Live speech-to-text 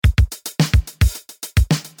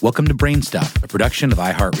Welcome to BrainStuff, a production of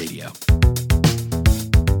iHeartRadio.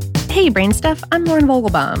 Hey, BrainStuff, I'm Lauren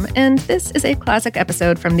Vogelbaum, and this is a classic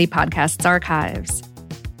episode from the podcast's archives.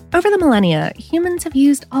 Over the millennia, humans have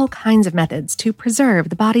used all kinds of methods to preserve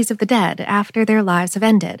the bodies of the dead after their lives have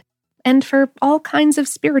ended, and for all kinds of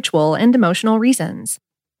spiritual and emotional reasons.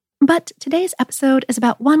 But today's episode is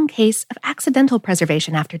about one case of accidental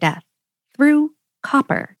preservation after death, through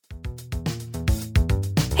copper.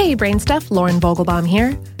 Hey, BrainStuff, Lauren Vogelbaum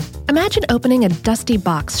here. Imagine opening a dusty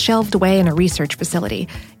box shelved away in a research facility.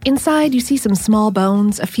 Inside, you see some small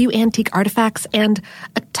bones, a few antique artifacts, and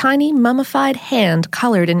a tiny mummified hand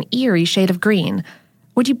colored an eerie shade of green.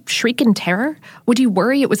 Would you shriek in terror? Would you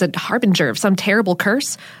worry it was a harbinger of some terrible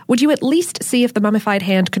curse? Would you at least see if the mummified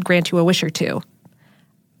hand could grant you a wish or two?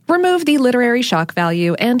 Remove the literary shock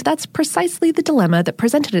value, and that's precisely the dilemma that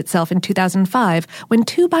presented itself in 2005 when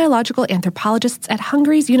two biological anthropologists at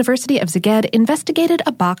Hungary's University of Szeged investigated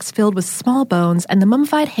a box filled with small bones and the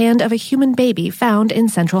mummified hand of a human baby found in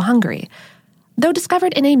central Hungary. Though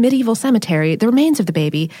discovered in a medieval cemetery, the remains of the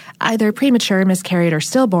baby, either premature, miscarried, or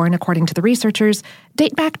stillborn, according to the researchers,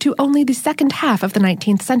 date back to only the second half of the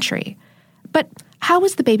 19th century. But how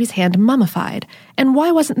was the baby's hand mummified, and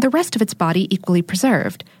why wasn't the rest of its body equally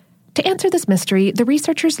preserved? To answer this mystery, the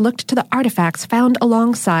researchers looked to the artifacts found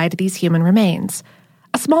alongside these human remains.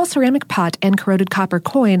 A small ceramic pot and corroded copper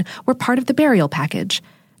coin were part of the burial package.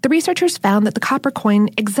 The researchers found that the copper coin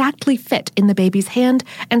exactly fit in the baby's hand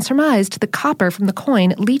and surmised the copper from the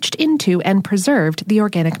coin leached into and preserved the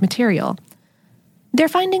organic material. Their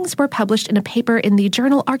findings were published in a paper in the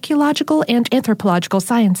journal Archaeological and Anthropological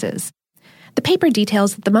Sciences. The paper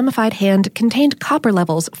details that the mummified hand contained copper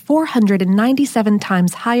levels 497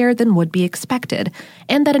 times higher than would be expected,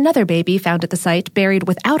 and that another baby found at the site buried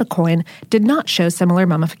without a coin did not show similar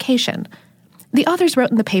mummification. The authors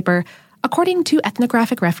wrote in the paper, according to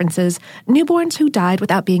ethnographic references, newborns who died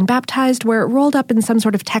without being baptized were rolled up in some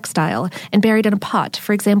sort of textile and buried in a pot,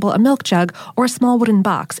 for example, a milk jug or a small wooden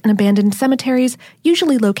box, in abandoned cemeteries,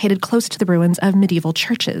 usually located close to the ruins of medieval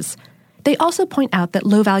churches. They also point out that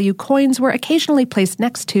low-value coins were occasionally placed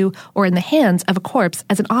next to or in the hands of a corpse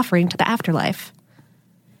as an offering to the afterlife.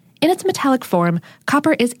 In its metallic form,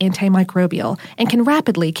 copper is antimicrobial and can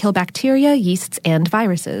rapidly kill bacteria, yeasts, and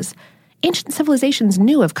viruses. Ancient civilizations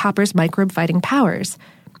knew of copper's microbe-fighting powers.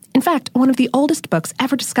 In fact, one of the oldest books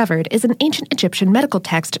ever discovered is an ancient Egyptian medical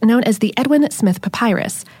text known as the Edwin Smith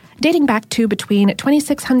Papyrus. Dating back to between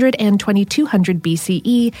 2600 and 2200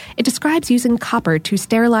 BCE, it describes using copper to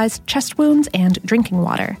sterilize chest wounds and drinking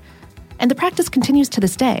water. And the practice continues to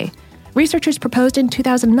this day. Researchers proposed in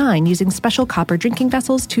 2009 using special copper drinking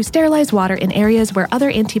vessels to sterilize water in areas where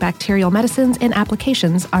other antibacterial medicines and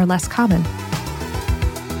applications are less common.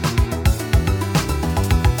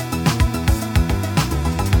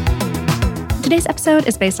 Today's episode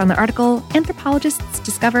is based on the article Anthropologists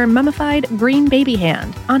Discover Mummified Green Baby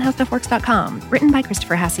Hand on HowStuffWorks.com, written by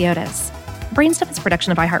Christopher Hasiotis. BrainStuff is a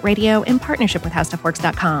production of iHeartRadio in partnership with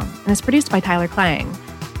HowStuffWorks.com and is produced by Tyler Klang.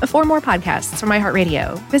 For more podcasts from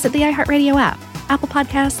iHeartRadio, visit the iHeartRadio app, Apple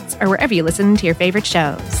Podcasts, or wherever you listen to your favorite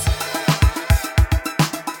shows.